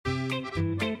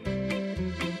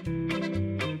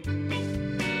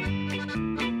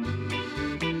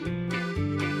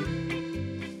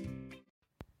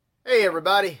Hey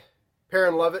everybody,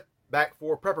 Perrin Lovett back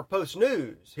for Prepper Post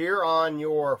News here on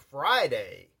your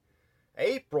Friday,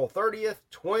 April 30th,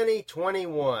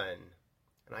 2021.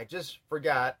 And I just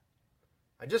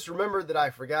remembered that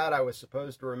I forgot I was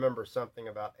supposed to remember something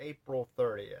about April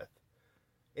 30th.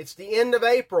 It's the end of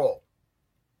April.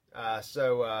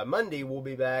 So Monday we'll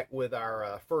be back with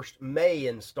our first May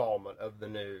installment of the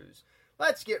news.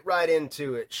 Let's get right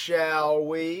into it, shall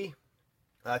we?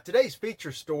 Today's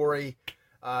feature story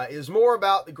is more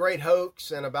about the great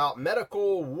hoax and about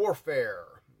medical warfare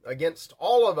against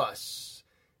all of us,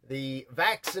 the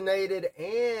vaccinated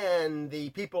and the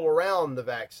people around the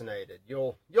vaccinated.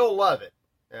 You'll love it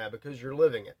because you're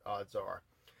living it, odds are.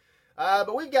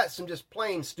 But we've got some just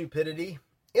plain stupidity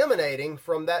emanating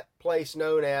from that place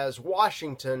known as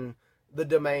Washington, the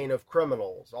domain of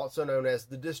criminals, also known as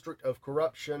the District of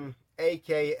Corruption,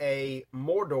 aka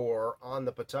Mordor on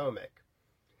the Potomac.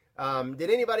 Did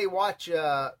anybody watch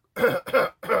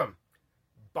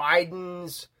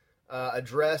Biden's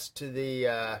address to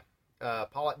the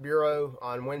Politburo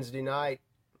on Wednesday night?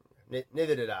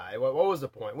 Neither did I. What was the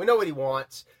point? We know what he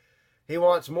wants. He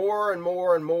wants more and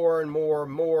more and more and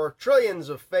more trillions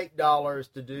of fake dollars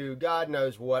to do God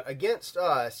knows what against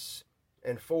us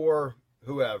and for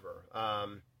whoever.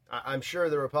 I'm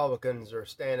sure the Republicans are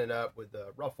standing up with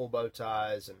the ruffle bow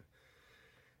ties, and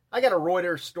I got a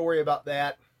Reuters story about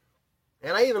that.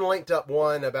 And I even linked up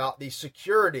one about the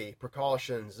security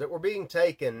precautions that were being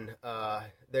taken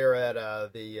there at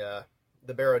the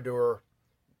Barad-dûr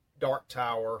Dark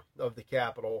Tower of the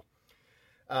Capitol.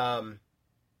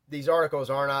 These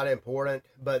articles are not important,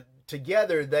 but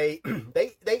together they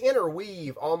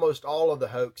interweave almost all of the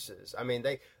hoaxes. I mean,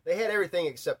 they had everything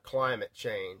except climate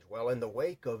change. Well, in the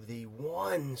wake of the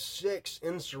 1/6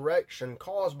 insurrection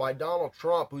caused by Donald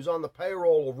Trump, who's on the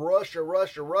payroll of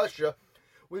Russia,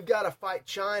 we've got to fight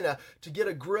China to get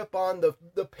a grip on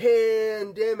the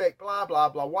pandemic, blah, blah,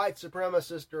 blah. White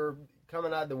supremacists are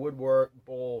coming out of the woodwork.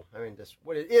 Bull. I mean, just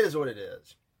what it is what it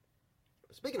is.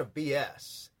 Speaking of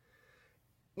BS,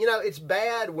 you know, it's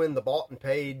bad when the bought and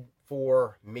paid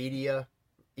for media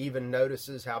even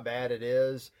notices how bad it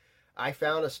is. I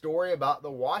found a story about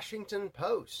the Washington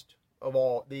Post of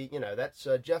all that's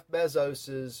Jeff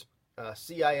Bezos's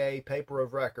CIA paper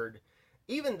of record.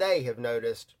 Even they have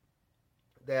noticed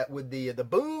that with the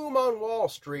boom on Wall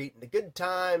Street and the good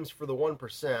times for the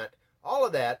 1%, all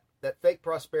of that fake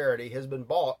prosperity has been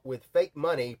bought with fake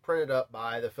money printed up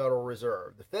by the Federal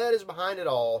Reserve. The Fed is behind it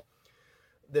all.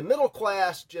 The middle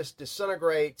class just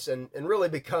disintegrates and really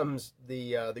becomes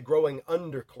the growing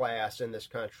underclass in this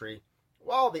country,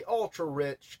 while the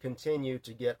ultra-rich continue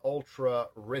to get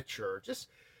ultra-richer. Just,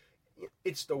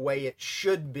 it's the way it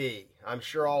should be. I'm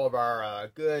sure all of our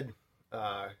good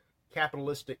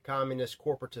capitalistic communist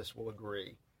corporatists will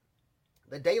agree.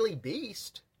 The Daily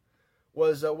Beast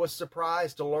was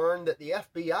surprised to learn that the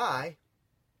FBI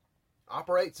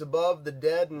operates above the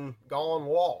dead and gone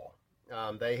law.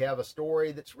 They have a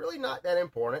story that's really not that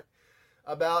important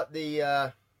about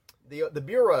the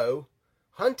Bureau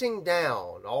hunting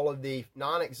down all of the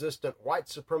non-existent white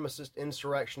supremacist,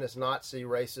 insurrectionist, Nazi,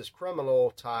 racist,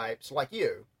 criminal types like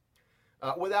you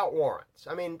without warrants.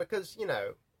 I mean, because,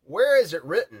 where is it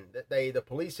written that the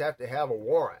police have to have a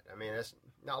warrant? I mean, it's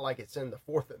not like it's in the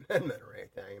Fourth Amendment or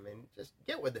anything. I mean, just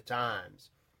get with the times.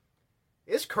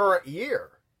 It's current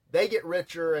year. They get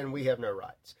richer and we have no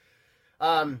rights.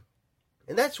 And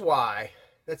that's why,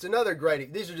 that's another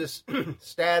great, these are just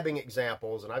stabbing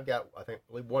examples, and I've got, I think,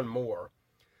 one more,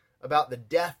 about the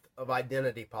death of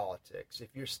identity politics.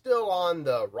 If you're still on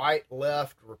the right,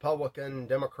 left, Republican,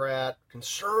 Democrat,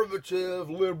 conservative,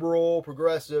 liberal,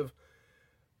 progressive,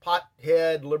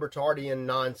 pothead, libertarian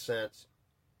nonsense,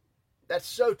 that's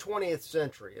so 20th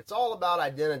century. It's all about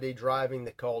identity driving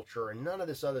the culture, and none of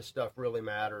this other stuff really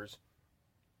matters.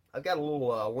 I've got a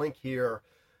little link here.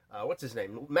 What's his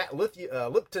name?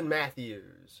 Lipton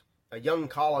Matthews, a young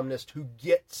columnist who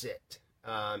gets it.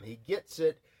 He gets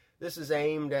it. This is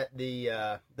aimed at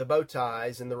the bow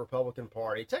ties in the Republican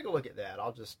Party. Take a look at that.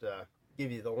 I'll just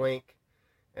give you the link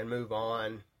and move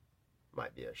on.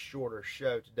 Might be a shorter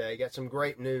show today. Got some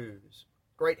great news,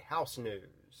 great house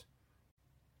news.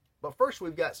 But first,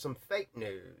 we've got some fake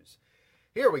news.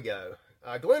 Here we go.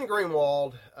 Glenn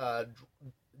Greenwald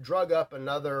drug up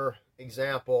another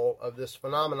example of this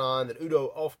phenomenon that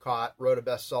Udo Ulfkott wrote a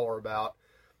bestseller about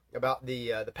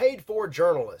the paid-for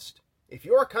journalist. If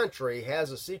your country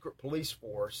has a secret police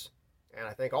force, and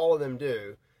I think all of them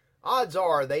do, odds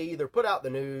are they either put out the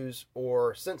news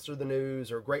or censor the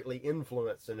news or greatly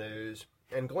influence the news.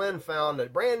 And Glenn found a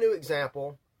brand new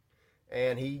example,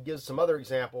 and he gives some other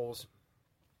examples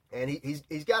And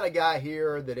he's got a guy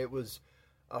here that it was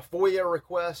a FOIA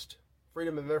request,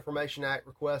 Freedom of Information Act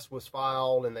request was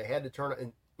filed, and they had to turn it.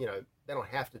 And they don't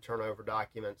have to turn over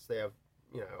documents. They have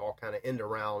all kind of end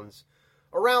arounds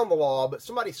around the law. But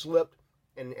somebody slipped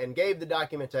and gave the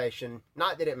documentation.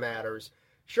 Not that it matters.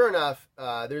 Sure enough,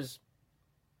 there's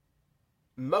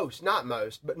not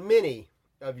most, but many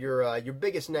of your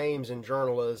biggest names in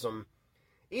journalism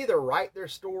either write their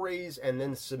stories and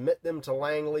then submit them to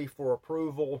Langley for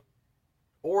approval,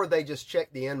 or they just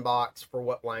check the inbox for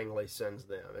what Langley sends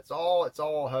them. It's all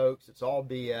a hoax. It's all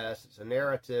BS. It's a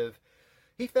narrative.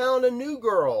 He found a new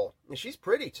girl, and she's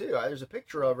pretty too. There's a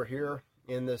picture of her here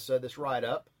in this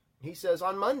write-up. He says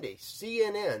on Monday,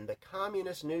 CNN, the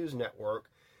communist news network,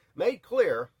 made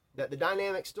clear that the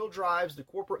dynamic still drives the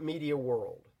corporate media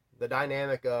world. The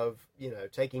dynamic of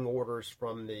taking orders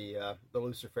from the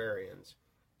Luciferians.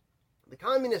 The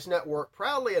Communist Network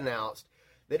proudly announced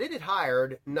that it had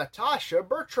hired Natasha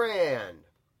Bertrand,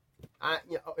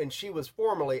 and she was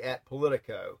formerly at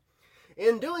Politico.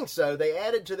 In doing so, they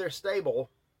added to their stable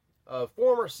of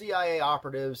former CIA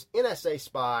operatives, NSA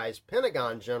spies,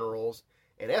 Pentagon generals,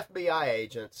 and FBI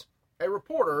agents, a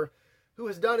reporter who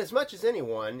has done as much as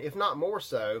anyone, if not more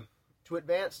so, to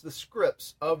advance the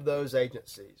scripts of those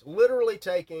agencies, literally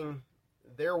taking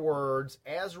their words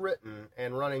as written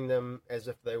and running them as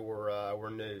if they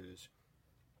were news.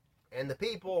 And the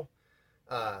people,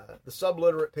 the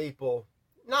subliterate people,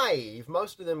 naive,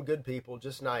 most of them good people,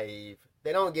 just naive.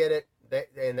 They don't get it,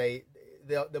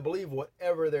 they'll believe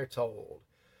whatever they're told.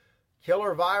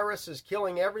 Killer virus is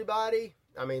killing everybody.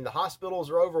 I mean, the hospitals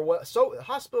are overwhelmed.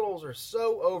 Hospitals are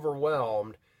so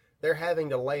overwhelmed, they're having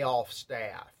to lay off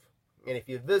staff. And if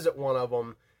you visit one of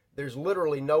them, there's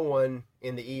literally no one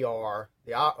in the ER.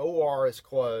 The OR is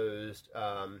closed.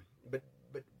 But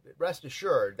rest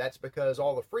assured, that's because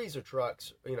all the freezer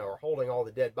trucks, are holding all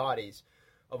the dead bodies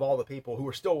of all the people who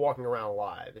are still walking around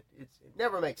alive. It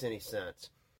never makes any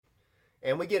sense.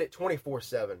 And we get it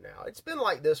 24/7 now. It's been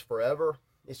like this forever.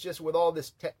 It's just with all this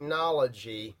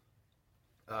technology,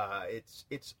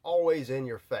 it's always in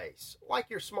your face. Like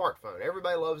your smartphone.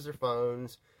 Everybody loves their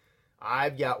phones.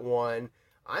 I've got one.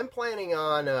 I'm planning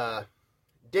on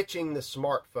ditching the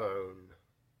smartphone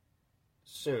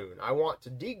soon. I want to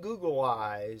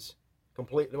de-Googleize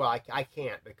completely. Well, I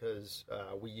can't because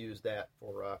we use that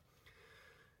for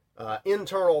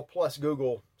internal plus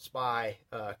Google spy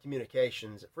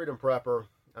communications at Freedom Prepper.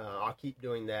 I'll keep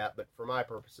doing that, but for my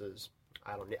purposes,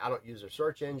 I don't use a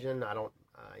search engine. I don't.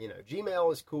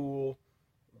 Gmail is cool,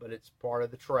 but it's part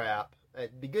of the trap.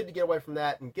 It'd be good to get away from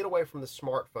that and get away from the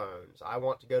smartphones. I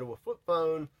want to go to a flip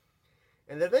phone,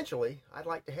 and eventually, I'd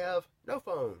like to have no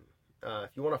phone.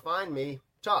 If you want to find me,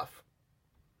 tough.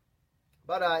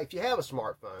 But if you have a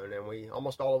smartphone, and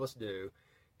almost all of us do,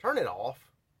 turn it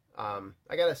off.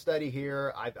 I got a study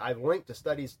here. I've linked to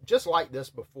studies just like this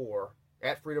before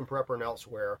at Freedom Prepper and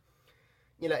elsewhere.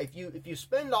 If you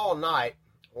spend all night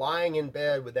lying in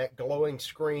bed with that glowing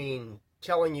screen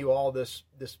telling you all this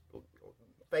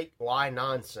fake lie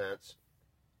nonsense,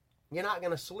 you're not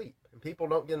going to sleep. And people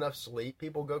don't get enough sleep.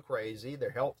 People go crazy. Their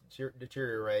health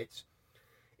deteriorates.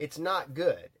 It's not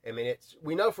good. I mean,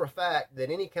 we know for a fact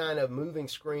that any kind of moving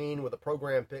screen with a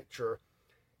program picture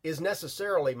is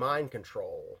necessarily mind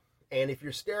control. And if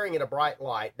you're staring at a bright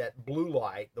light, that blue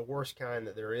light, the worst kind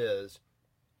that there is,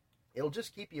 it'll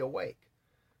just keep you awake.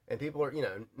 And people are,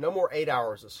 no more 8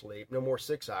 hours of sleep, no more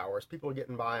 6 hours. People are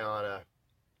getting by on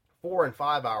 4 and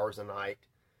 5 hours a night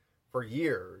for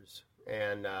years.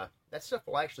 And that stuff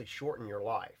will actually shorten your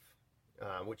life,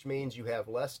 which means you have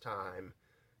less time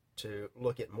to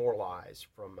look at more lies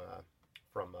from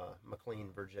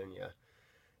McLean, Virginia.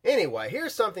 Anyway,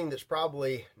 here's something that's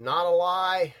probably not a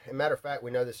lie. As a matter of fact, we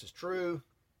know this is true.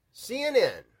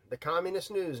 CNN, the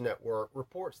Communist News Network,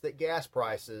 reports that gas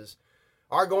prices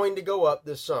are going to go up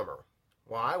this summer.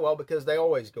 Why? Well, because they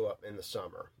always go up in the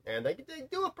summer. And they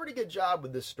do a pretty good job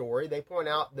with this story. They point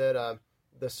out that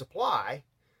the supply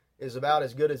is about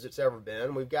as good as it's ever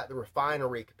been. We've got the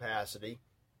refinery capacity.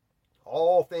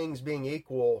 All things being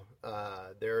equal,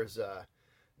 there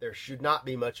should not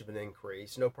be much of an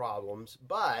increase, no problems.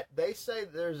 But they say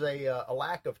there's a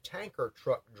lack of tanker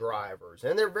truck drivers,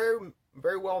 and there very,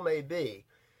 very well may be.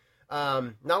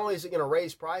 Not only is it going to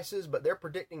raise prices, but they're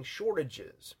predicting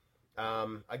shortages.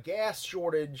 A gas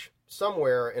shortage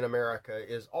somewhere in America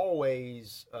is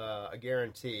always a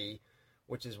guarantee,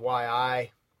 which is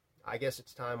why I guess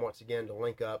it's time once again to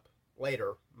link up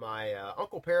later my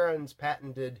Uncle Perrin's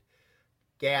patented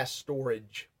gas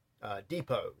storage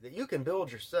depot that you can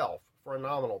build yourself for a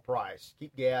nominal price.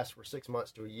 Keep gas for 6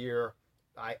 months to a year.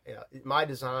 My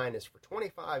design is for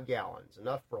 25 gallons,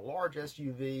 enough for a large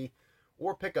SUV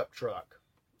or pickup truck.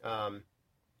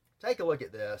 Take a look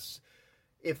at this.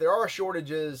 If there are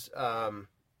shortages,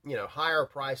 higher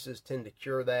prices tend to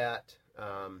cure that.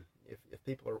 If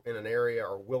people are in an area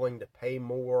are willing to pay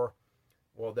more,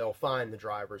 well, they'll find the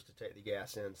drivers to take the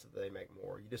gas in so that they make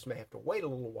more. You just may have to wait a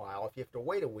little while. If you have to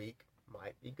wait a week,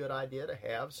 might be a good idea to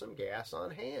have some gas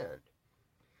on hand.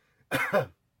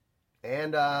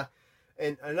 And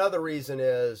another reason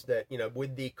is that,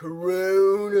 with the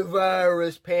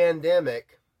coronavirus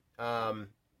pandemic,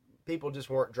 people just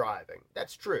weren't driving.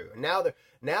 That's true. And now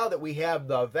that we have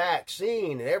the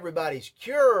vaccine and everybody's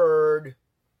cured,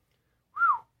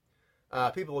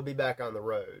 people will be back on the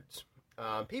roads.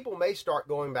 People may start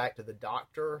going back to the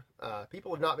doctor.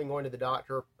 People have not been going to the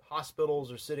doctor.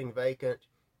 Hospitals are sitting vacant.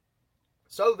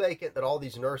 So vacant that all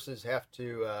these nurses have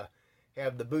to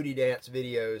have the booty dance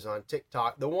videos on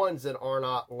TikTok, the ones that are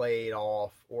not laid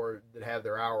off or that have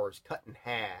their hours cut in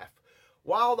half,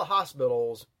 while the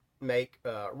hospitals make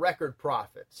record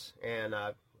profits. And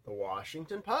the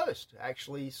Washington Post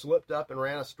actually slipped up and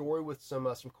ran a story with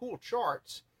some cool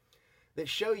charts that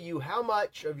show you how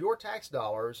much of your tax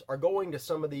dollars are going to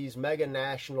some of these mega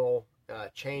national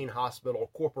chain hospital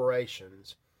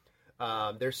corporations.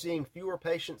 They're seeing fewer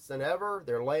patients than ever.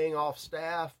 They're laying off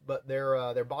staff, but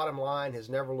their bottom line has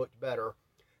never looked better,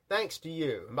 thanks to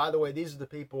you. And by the way, these are the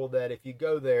people that if you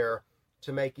go there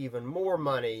to make even more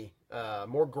money,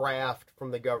 more graft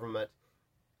from the government,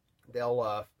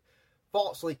 they'll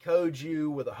falsely code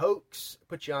you with a hoax,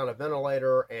 put you on a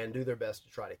ventilator, and do their best to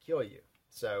try to kill you.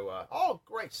 So all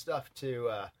great stuff to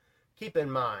keep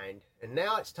in mind. And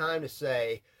now it's time to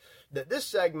say that this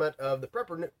segment of the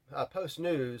Prepper Post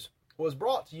News was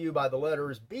brought to you by the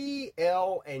letters B,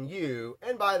 L, and U,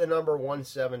 and by the number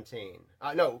 117.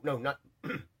 No,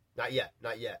 not yet.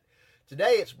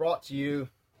 Today it's brought to you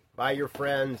by your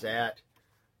friends at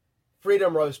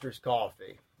Freedom Roasters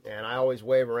Coffee. And I always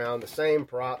wave around the same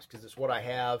props because it's what I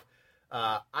have.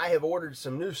 I have ordered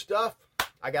some new stuff.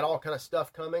 I got all kind of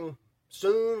stuff coming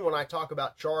soon. When I talk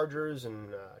about chargers and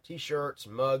t-shirts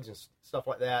and mugs and stuff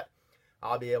like that,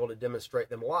 I'll be able to demonstrate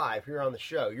them live here on the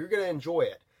show. You're going to enjoy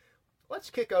it. Let's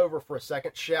kick over for a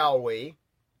second, shall we?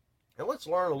 And let's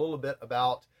learn a little bit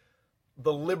about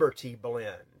the Liberty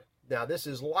Blend. Now, this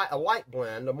is a light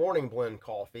blend, a morning blend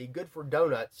coffee, good for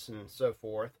donuts and so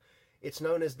forth. It's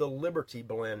known as the Liberty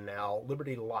Blend now,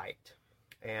 Liberty Light.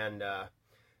 And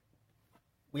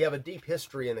we have a deep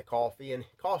history in the coffee, and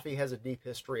coffee has a deep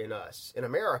history in us. In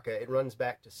America, it runs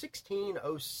back to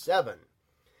 1607.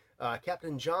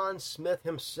 Captain John Smith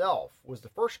himself was the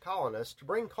first colonist to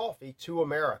bring coffee to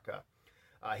America.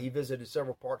 He visited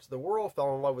several parts of the world,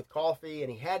 fell in love with coffee,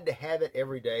 and he had to have it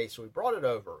every day, so he brought it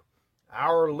over.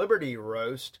 Our Liberty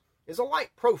Roast is a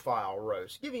light profile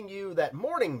roast, giving you that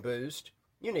morning boost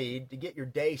you need to get your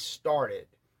day started.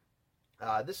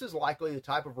 This is likely the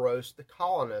type of roast the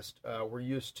colonists were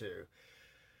used to.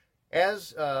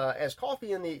 As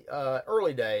coffee in the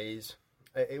early days,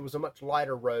 it was a much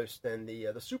lighter roast than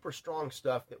the super strong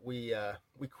stuff that we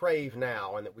crave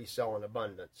now and that we sell in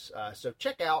abundance. So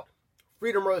check out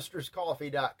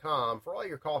freedomroasterscoffee.com for all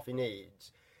your coffee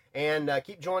needs. And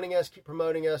keep joining us, keep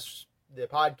promoting us, the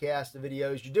podcast, the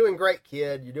videos. You're doing great,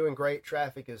 kid. You're doing great.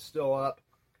 Traffic is still up.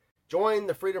 Join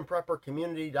the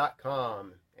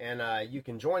freedompreppercommunity.com. And you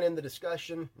can join in the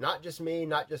discussion, not just me,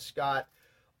 not just Scott,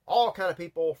 all kind of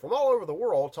people from all over the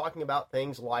world talking about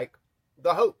things like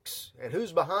the hoax and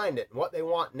who's behind it and what they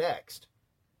want next.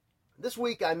 This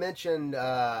week I mentioned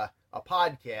a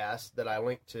podcast that I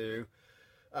linked to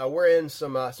wherein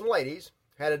some ladies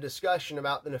had a discussion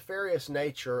about the nefarious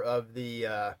nature of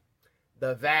the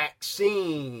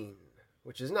vaccine,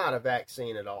 which is not a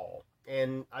vaccine at all.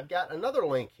 And I've got another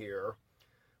link here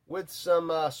with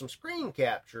some screen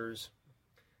captures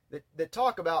that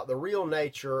talk about the real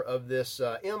nature of this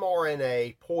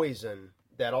mRNA poison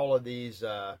that all of these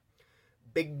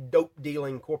big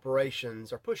dope-dealing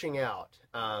corporations are pushing out.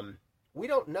 We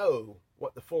don't know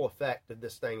what the full effect of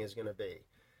this thing is going to be.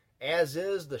 As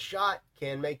is, the shot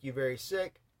can make you very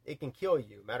sick. It can kill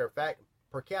you. Matter of fact,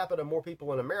 per capita, more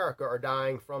people in America are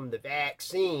dying from the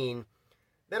vaccine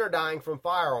than are dying from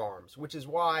firearms, which is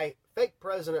why fake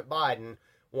President Biden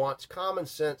wants common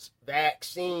sense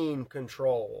vaccine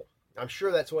control. I'm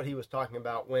sure that's what he was talking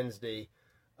about Wednesday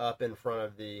up in front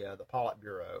of the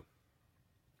Politburo.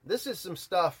 This is some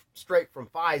stuff straight from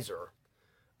Pfizer,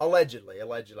 allegedly.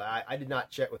 I did not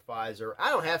check with Pfizer. I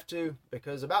don't have to,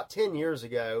 because about 10 years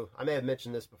ago, I may have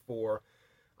mentioned this before,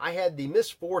 I had the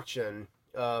misfortune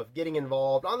of getting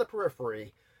involved on the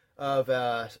periphery of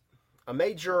a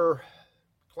major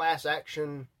class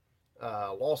action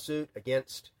lawsuit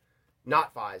against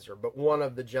not Pfizer, but one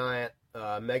of the giant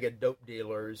mega dope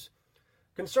dealers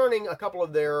concerning a couple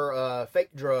of their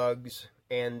fake drugs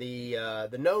and the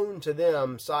known to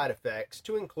them side effects,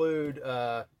 to include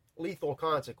lethal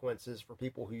consequences for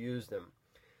people who use them.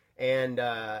 And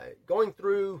going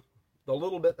through the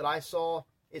little bit that I saw,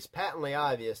 it's patently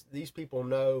obvious these people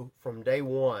know from day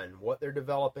one what they're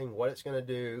developing, what it's going to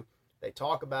do. They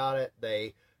talk about it,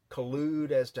 they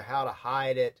collude as to how to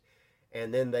hide it,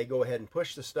 and then they go ahead and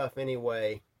push the stuff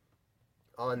anyway.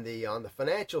 On the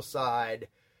financial side,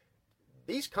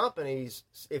 these companies,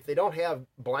 if they don't have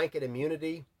blanket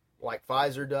immunity like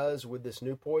Pfizer does with this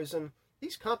new poison,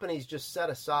 these companies just set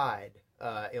aside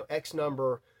X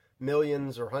number,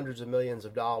 millions or hundreds of millions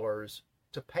of dollars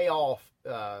to pay off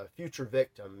future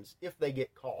victims if they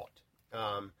get caught.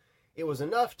 It was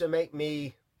enough to make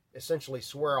me essentially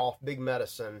swear off big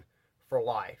medicine for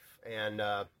life. And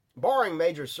barring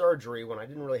major surgery, when I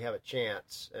didn't really have a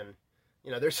chance, and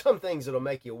there's some things that'll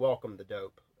make you welcome the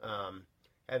dope.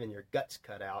 Having your guts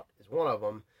cut out is one of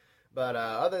them. But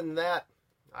other than that,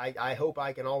 I hope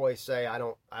I can always say I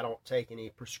don't take any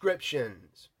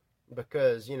prescriptions,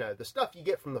 because the stuff you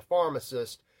get from the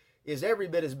pharmacist is every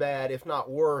bit as bad, if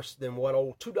not worse, than what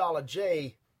old $2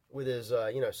 Jay with his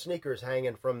sneakers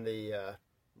hanging from the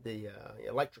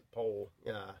electric pole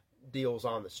deals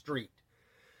on the street.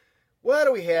 What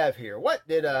do we have here?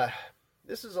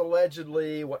 This is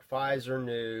allegedly what Pfizer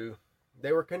knew.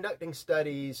 They were conducting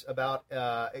studies about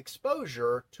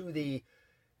exposure to the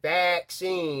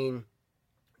vaccine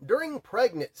during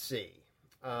pregnancy.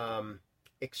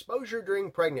 Exposure during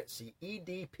pregnancy,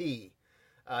 EDP.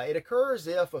 It occurs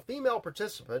if a female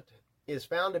participant is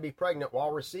found to be pregnant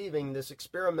while receiving this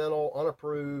experimental,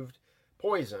 unapproved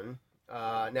poison.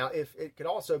 Now, if it could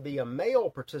also be a male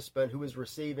participant who is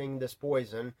receiving this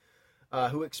poison,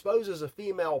 who exposes a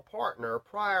female partner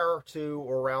prior to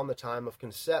or around the time of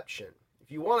conception.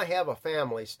 If you want to have a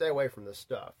family, stay away from this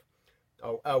stuff.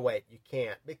 Oh wait, you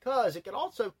can't, because it can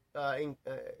also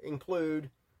include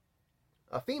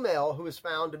a female who is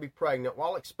found to be pregnant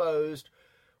while exposed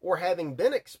or having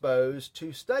been exposed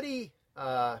to study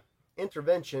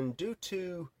intervention due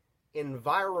to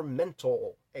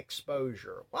environmental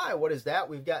exposure. Why? What is that?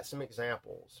 We've got some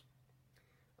examples.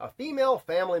 A female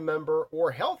family member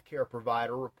or healthcare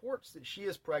provider reports that she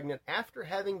is pregnant after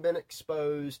having been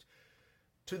exposed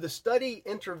to the study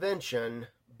intervention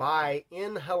by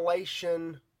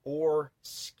inhalation or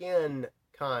skin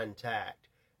contact.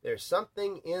 There's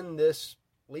something in this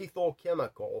lethal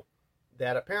chemical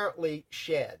that apparently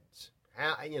sheds.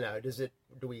 How,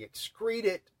 do we excrete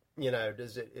it?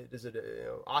 Does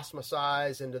it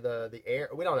osmosize into the air?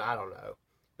 I don't know.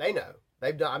 They know.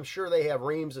 They've done. I'm sure they have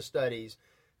reams of studies.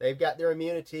 They've got their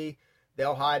immunity.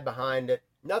 They'll hide behind it.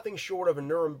 Nothing short of a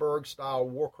Nuremberg-style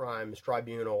war crimes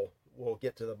tribunal will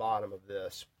get to the bottom of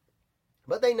this.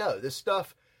 But they know this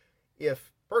stuff,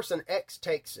 if person X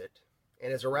takes it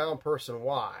and is around person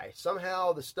Y,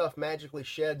 somehow the stuff magically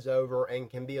sheds over and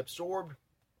can be absorbed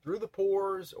through the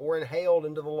pores or inhaled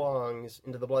into the lungs,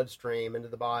 into the bloodstream, into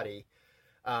the body.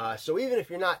 So even if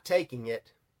you're not taking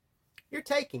it, you're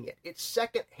taking it. It's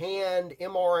second-hand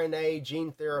mRNA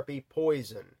gene therapy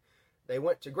poison. They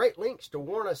went to great lengths to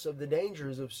warn us of the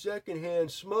dangers of second-hand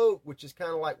smoke, which is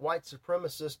kind of like white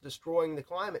supremacists destroying the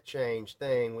climate change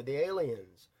thing with the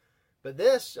aliens. But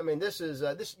this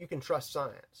you can trust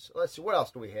science. Let's see, what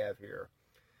else do we have here?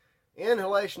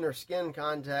 Inhalation or skin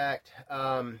contact.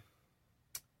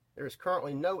 There is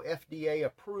currently no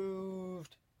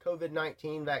FDA-approved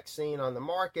COVID-19 vaccine on the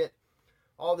market.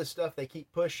 All this stuff they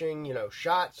keep pushing,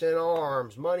 shots in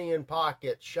arms, money in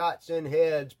pockets, shots in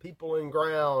heads, people in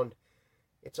ground.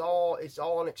 It's all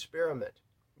an experiment.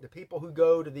 The people who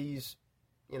go to these,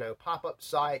 pop-up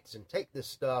sites and take this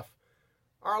stuff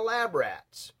are lab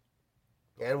rats.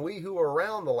 And we who are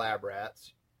around the lab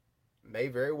rats may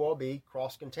very well be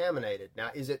cross-contaminated. Now,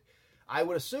 I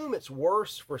would assume it's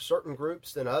worse for certain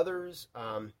groups than others.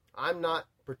 I'm not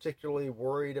particularly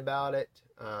worried about it.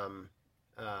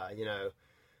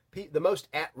 The most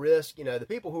at risk, the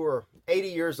people who are 80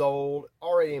 years old,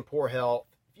 already in poor health.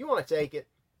 If you want to take it,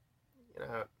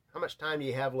 how much time do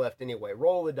you have left anyway?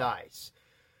 Roll the dice.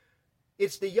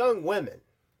 It's the young women,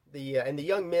 and the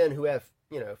young men who have,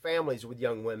 families with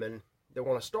young women that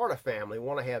want to start a family,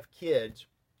 want to have kids.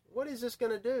 What is this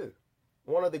going to do?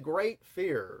 One of the great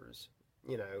fears,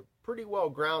 pretty well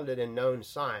grounded in known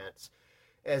science,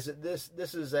 is that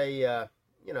this is a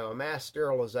mass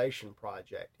sterilization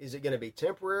project. Is it going to be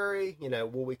temporary?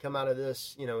 Will we come out of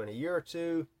this, in a year or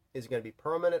two? Is it going to be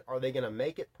permanent? Are they going to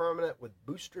make it permanent with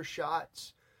booster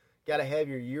shots? Got to have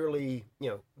your yearly,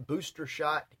 booster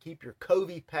shot to keep your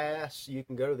COVID pass so you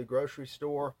can go to the grocery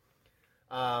store.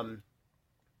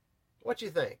 What you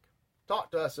think?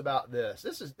 Talk to us about this.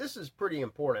 This is pretty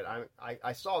important.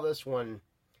 I saw this one.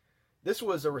 This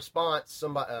was a response,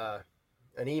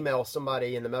 an email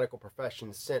somebody in the medical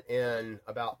profession sent in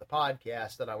about the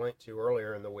podcast that I linked to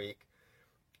earlier in the week.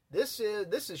 This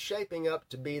is shaping up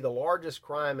to be the largest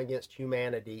crime against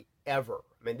humanity ever.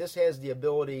 I mean, this has the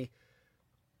ability,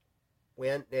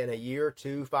 in a year,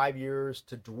 2, 5 years,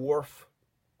 to dwarf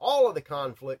all of the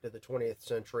conflict of the 20th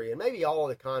century and maybe all of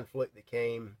the conflict that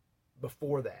came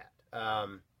before that.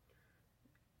 And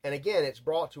again, it's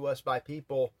brought to us by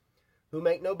people who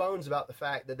make no bones about the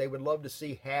fact that they would love to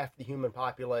see half the human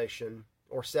population,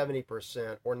 or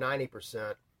 70%, or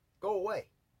 90%, go away.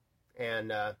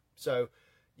 And so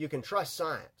you can trust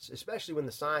science, especially when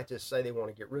the scientists say they want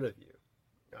to get rid of you.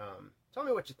 Tell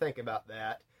me what you think about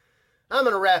that. I'm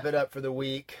going to wrap it up for the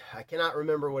week. I cannot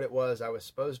remember what it was I was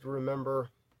supposed to remember.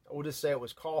 We'll just say it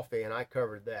was coffee, and I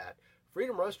covered that.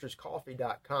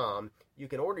 FreedomRoastersCoffee.com. You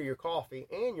can order your coffee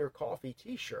and your coffee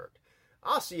t-shirt.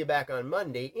 I'll see you back on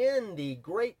Monday in the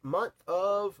great month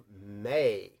of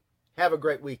May. Have a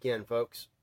great weekend, folks.